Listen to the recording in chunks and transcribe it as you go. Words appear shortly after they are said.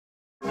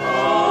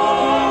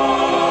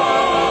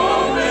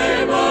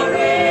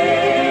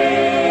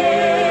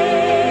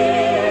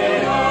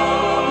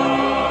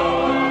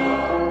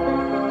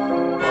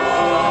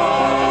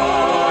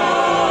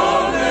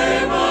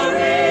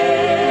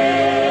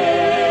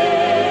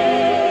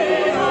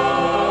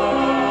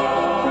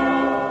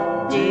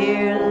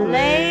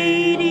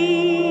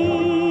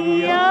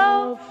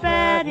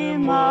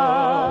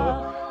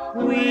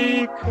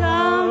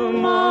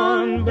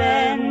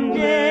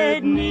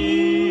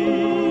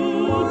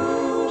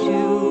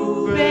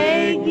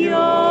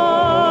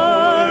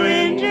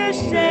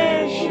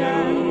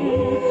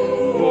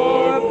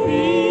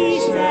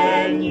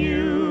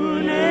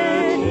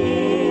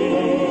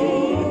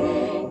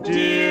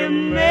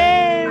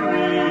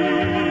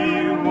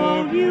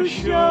to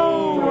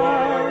show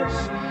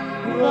us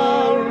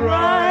the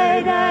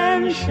right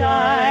and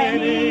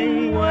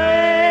shining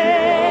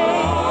way.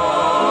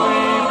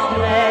 We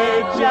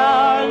pledge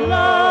our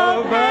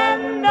love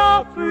and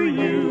offer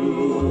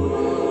you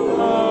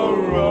a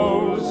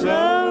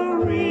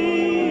rosary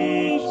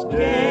each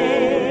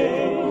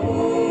day.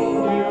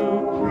 You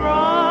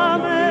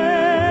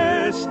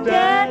promised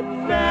at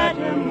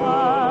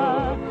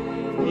Fatima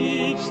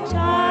each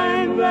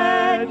time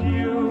that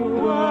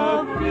you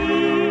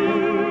appeared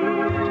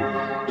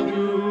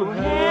to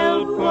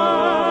help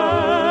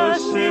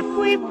us if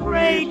we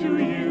pray to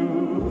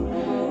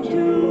you,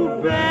 to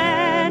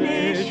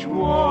banish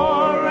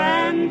war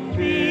and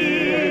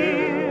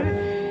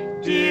fear.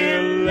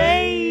 Dear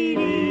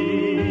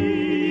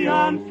lady,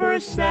 on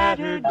first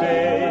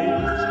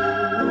Saturdays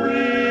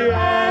we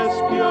ask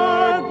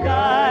your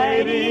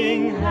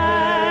guiding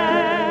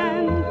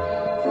hand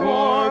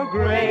for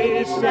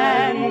grace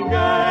and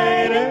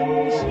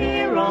guidance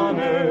here on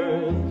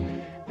earth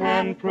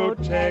and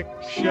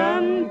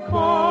protection for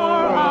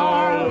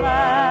our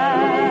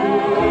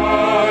land.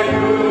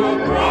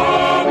 You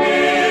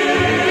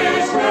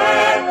promised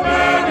at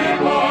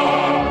Fatima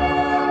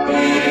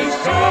each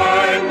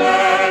time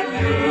that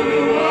you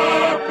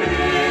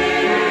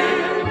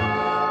appeared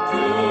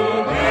to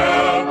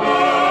help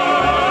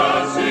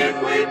us if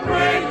we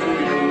pray to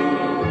you,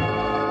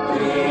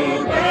 to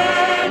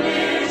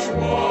banish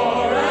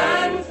war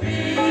and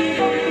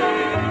fear.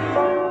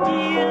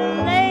 Dear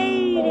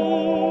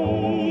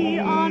lady,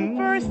 on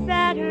first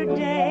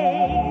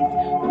Saturdays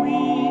we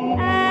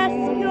ask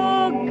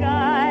your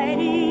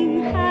guiding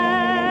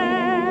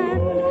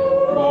hand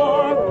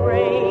for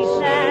grace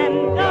and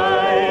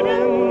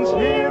guidance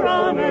here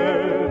on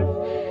earth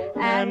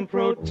and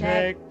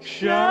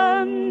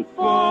protection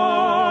for